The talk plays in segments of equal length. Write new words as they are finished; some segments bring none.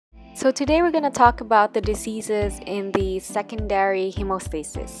So today we're going to talk about the diseases in the secondary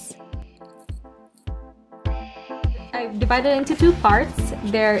hemostasis. I've divided into two parts.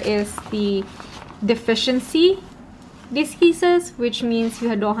 There is the deficiency diseases, which means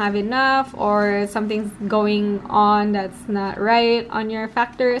you don't have enough or something's going on that's not right on your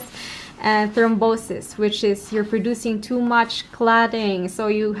factors, and thrombosis, which is you're producing too much clotting, so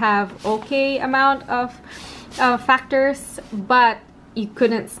you have okay amount of factors, but you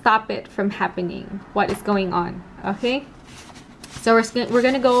couldn't stop it from happening. What is going on? Okay, so we're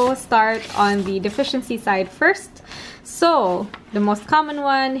gonna go start on the deficiency side first. So the most common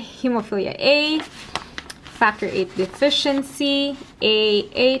one, hemophilia A, factor 8 deficiency,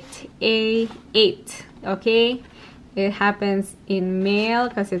 A8. Okay, it happens in male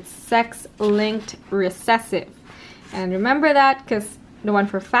because it's sex-linked recessive, and remember that because the one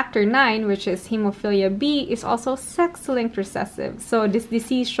for factor 9, which is hemophilia B, is also sex-linked recessive. So this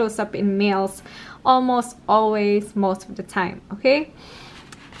disease shows up in males almost always, most of the time, okay?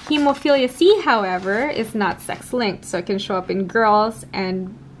 Hemophilia C, however, is not sex-linked, so it can show up in girls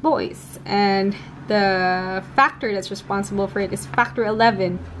and boys. And the factor that's responsible for it is factor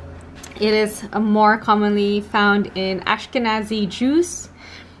 11. It is more commonly found in Ashkenazi Jews.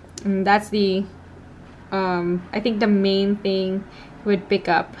 And that's the, I think the main thing would pick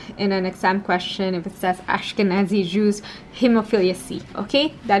up in an exam question if it says Ashkenazi Jews, hemophilia C,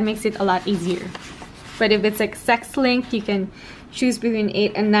 okay? That makes it a lot easier. But if it's like sex-linked, you can choose between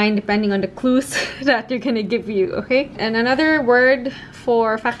 8 and 9 depending on the clues that they're gonna give you, okay? And another word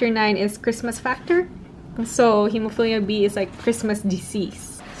for factor 9 is Christmas factor. So hemophilia B is like Christmas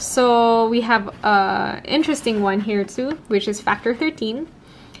disease. So we have an interesting one here too, which is factor 13.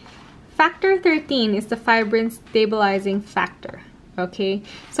 Factor 13 is the fibrin stabilizing factor. Okay,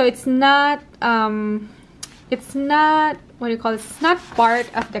 so it's not what do you call it? It's not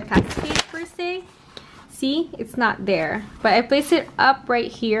part of the cascade per se. See, it's not there, but I place it up right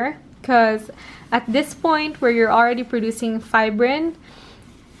here because at this point where you're already producing fibrin,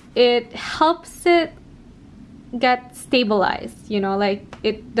 it helps it get stabilized, you know, like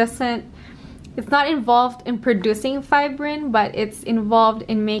it's not involved in producing fibrin, but it's involved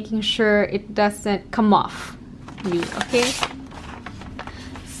in making sure it doesn't come off you, okay?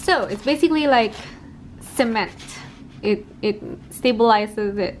 So it's basically like cement. It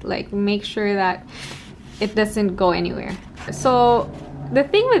stabilizes it, like make sure that it doesn't go anywhere. So the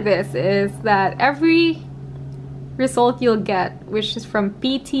thing with this is that every result you'll get, which is from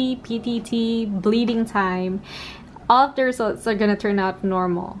PT, PTT, bleeding time, all of the results are gonna turn out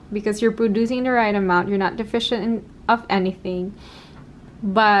normal because you're producing the right amount, you're not deficient of anything,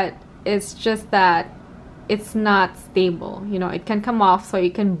 but it's just that it's not stable, you know, it can come off, so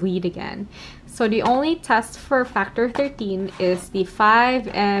you can bleed again. So the only test for factor 13 is the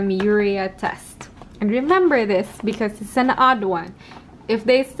 5M urea test. And remember this because it's an odd one. If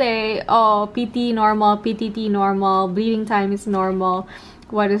they say, oh, PT normal, PTT normal, bleeding time is normal,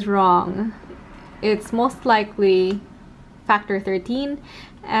 what is wrong? It's most likely factor 13,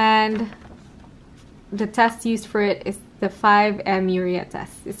 and the test used for it is the 5M urea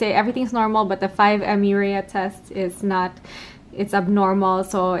test. They say everything's normal, but the 5M urea test is not, it's abnormal,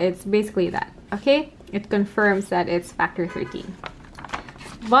 so it's basically that, okay? It confirms that it's factor 13.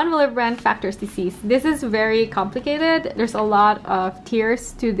 Von Willebrand factors disease. This is very complicated. There's a lot of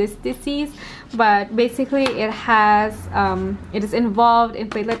tiers to this disease, but basically it is involved in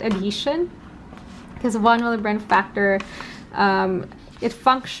platelet adhesion because von Willebrand factor, it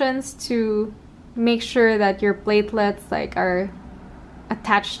functions to make sure that your platelets are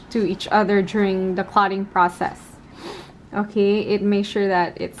attached to each other during the clotting process. Okay, it makes sure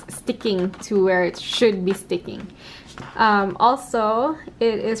that it's sticking to where it should be sticking. Also,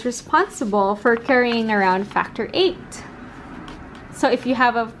 it is responsible for carrying around factor 8. So if you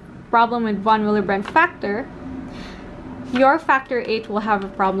have a problem with von Willebrand factor, your factor 8 will have a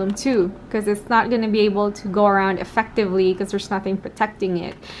problem too, because it's not going to be able to go around effectively because there's nothing protecting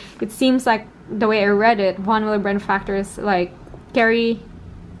it. It seems like the way I read it, von Willebrand factors like carry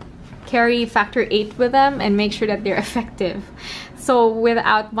factor 8 with them and make sure that they're effective. So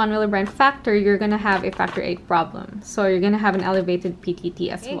without von Willebrand factor, you're gonna have a factor 8 problem. So you're gonna have an elevated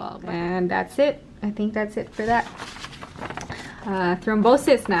PTT as well. And that's it. I think that's it for that.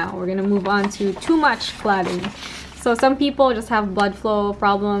 Thrombosis now. We're gonna move on to too much clotting. So some people just have blood flow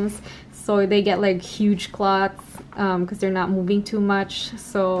problems. So they get like huge clots because they're not moving too much.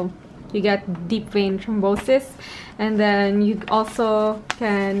 So you get deep vein thrombosis. And then you also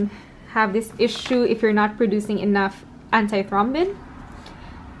can have this issue if you're not producing enough antithrombin.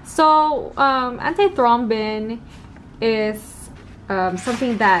 So antithrombin is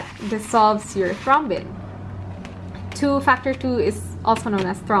something that dissolves your thrombin. Factor 2 is also known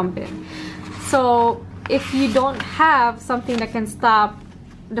as thrombin. So if you don't have something that can stop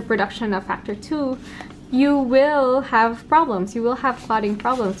the production of factor 2, you will have problems. You will have clotting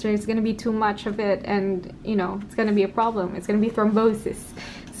problems. There's going to be too much of it, and it's going to be a problem. It's going to be thrombosis.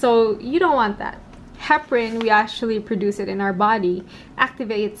 So you don't want that. Heparin, we actually produce it in our body,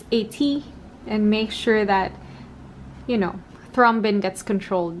 activates AT and makes sure that thrombin gets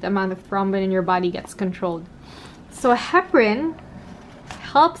controlled. The amount of thrombin in your body gets controlled. So heparin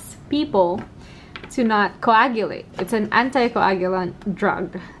helps people to not coagulate. It's an anticoagulant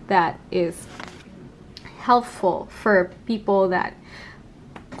drug that is helpful for people that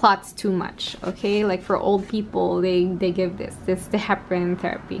clots too much. Okay, like for old people, they give this is the heparin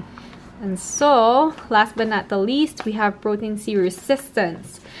therapy. And so last but not the least, we have protein C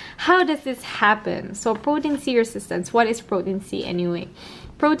resistance. How does this happen? So protein C resistance, what is protein C anyway?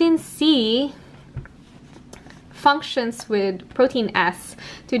 Protein C functions with protein S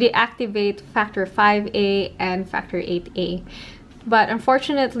to deactivate factor 5A and factor 8A. But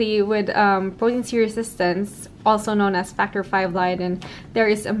unfortunately, with protein C resistance, also known as factor 5 Leiden, there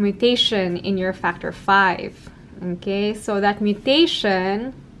is a mutation in your factor 5. Okay, so that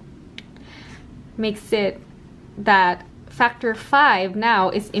mutation makes it that factor 5 now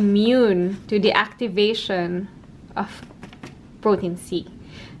is immune to the activation of protein C.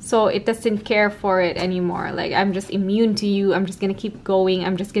 So it doesn't care for it anymore. Like, I'm just immune to you. I'm just going to keep going.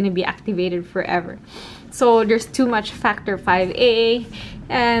 I'm just going to be activated forever. So there's too much factor 5A,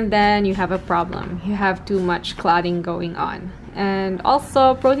 and then you have a problem. You have too much clotting going on. And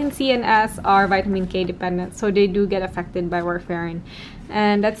also, protein C and S are vitamin K dependent, so they do get affected by warfarin.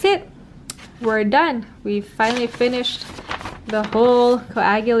 And that's it. We're done. We finally finished the whole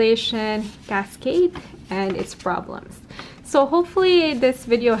coagulation cascade and its problems. So hopefully this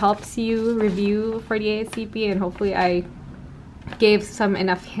video helps you review for the ASCP, and hopefully I gave some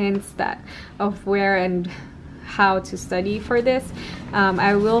enough hints of where and how to study for this.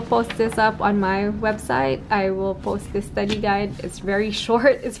 I will post this up on my website. I will post this study guide. It's very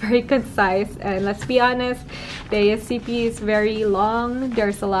short, it's very concise, and let's be honest, the ASCP is very long.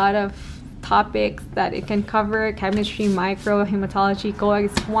 There's a lot of topics that it can cover: chemistry, micro, hematology, coag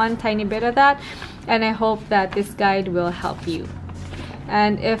is one tiny bit of that, and I hope that this guide will help you.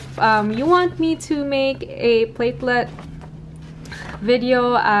 And if you want me to make a platelet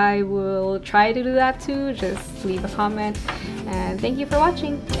video, I will try to do that too. Just leave a comment, and thank you for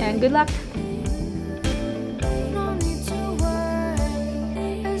watching, and good luck.